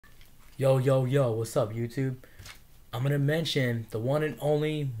Yo, yo, yo, what's up, YouTube? I'm gonna mention the one and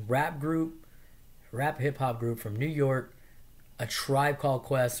only rap hip hop group from New York, A Tribe Called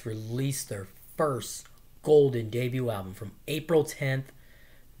Quest, released their first golden debut album from April 10th,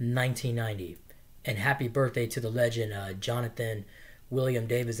 1990. And happy birthday to the legend, Jonathan William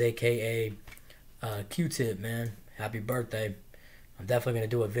Davis, aka Q-Tip, man. Happy birthday. I'm definitely gonna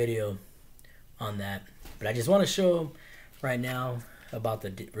do a video on that. But I just want to show right now about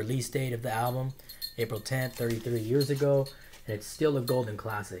the release date of the album, April 10th, 33 years ago, and it's still a golden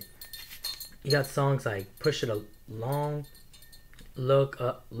classic. You got songs like Push It Along, Luck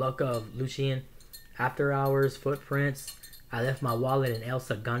of Lucian, After Hours, Footprints, I Left My Wallet in El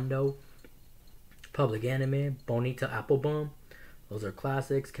Segundo, Public Enemy, Bonita Applebum. Those are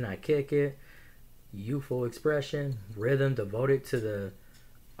classics. Can I Kick It? Youthful Expression, Rhythm Devoted to the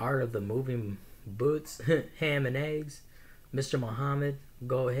Art of the Moving Boots, Ham and Eggs, Mr. Muhammad,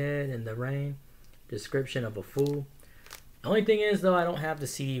 Go Ahead, in the Rain, Description of a Fool. The only thing is, though, I don't have the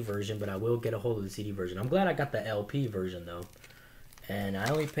CD version, but I will get a hold of the CD version. I'm glad I got the LP version, though. And I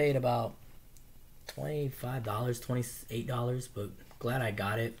only paid about $25, $28, but glad I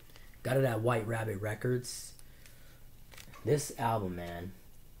got it. Got it at White Rabbit Records. This album, man,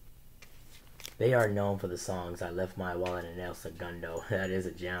 they are known for the songs I Left My Wallet in El Segundo. That is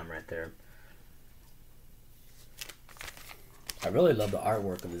a jam right there. I really love the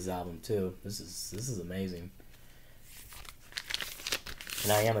artwork of this album too. This is amazing.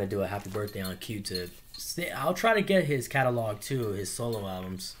 And I am gonna do a happy birthday on Q-Tip. I'll try to get his catalog too, his solo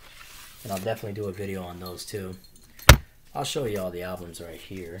albums, and I'll definitely do a video on those too. I'll show you all the albums right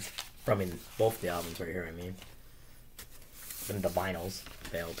here. I mean, both the albums right here. I mean, and the vinyls,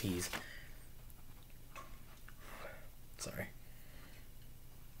 the LPs. Sorry.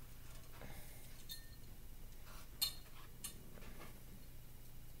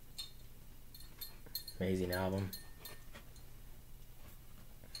 Amazing album.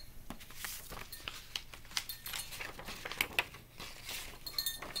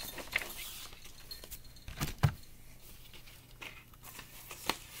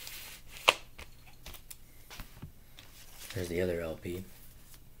 Here's the other LP,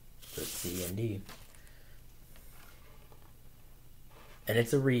 the C and D. And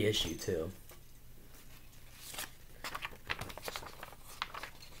it's a reissue too.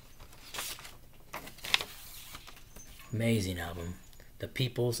 Amazing album. The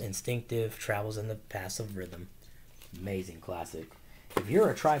People's Instinctive Travels in the Passive Rhythm. Amazing classic. If you're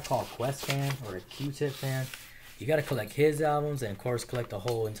a Tribe Called Quest fan or a Q-Tip fan, you gotta collect his albums and of course collect the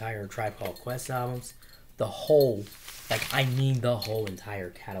whole entire Tribe Called Quest albums. The whole, like I mean the whole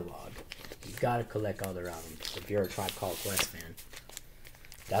entire catalog. You gotta collect all their albums if you're a Tribe Called Quest fan.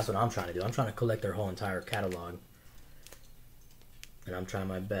 That's what I'm trying to do. I'm trying to collect their whole entire catalog. And I'm trying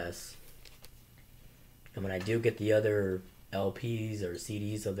my best. And when I do get the other LPs or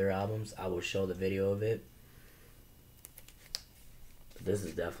CDs of their albums, I will show the video of it. But this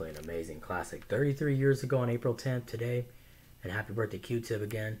is definitely an amazing classic. 33 years ago on April 10th today. And happy birthday Q-Tip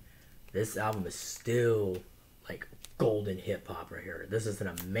again. This album is still like golden hip hop right here. This is an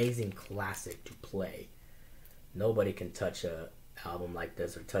amazing classic to play. Nobody can touch a album like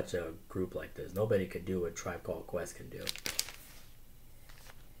this or touch a group like this. Nobody could do what Tribe Called Quest can do.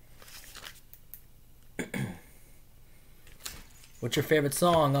 What's your favorite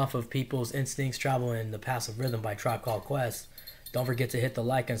song off of People's Instincts Travel in the Passive Rhythm by Tribe Called Quest? Don't forget to hit the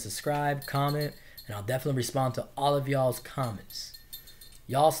like and subscribe, comment, and I'll definitely respond to all of y'all's comments.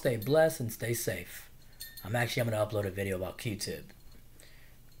 Y'all stay blessed and stay safe. I'm going to upload a video about Q-Tip.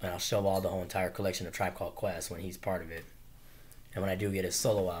 And I'll show all the whole entire collection of Tribe Called Quest when he's part of it. And when I do get his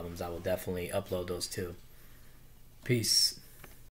solo albums, I will definitely upload those too. Peace.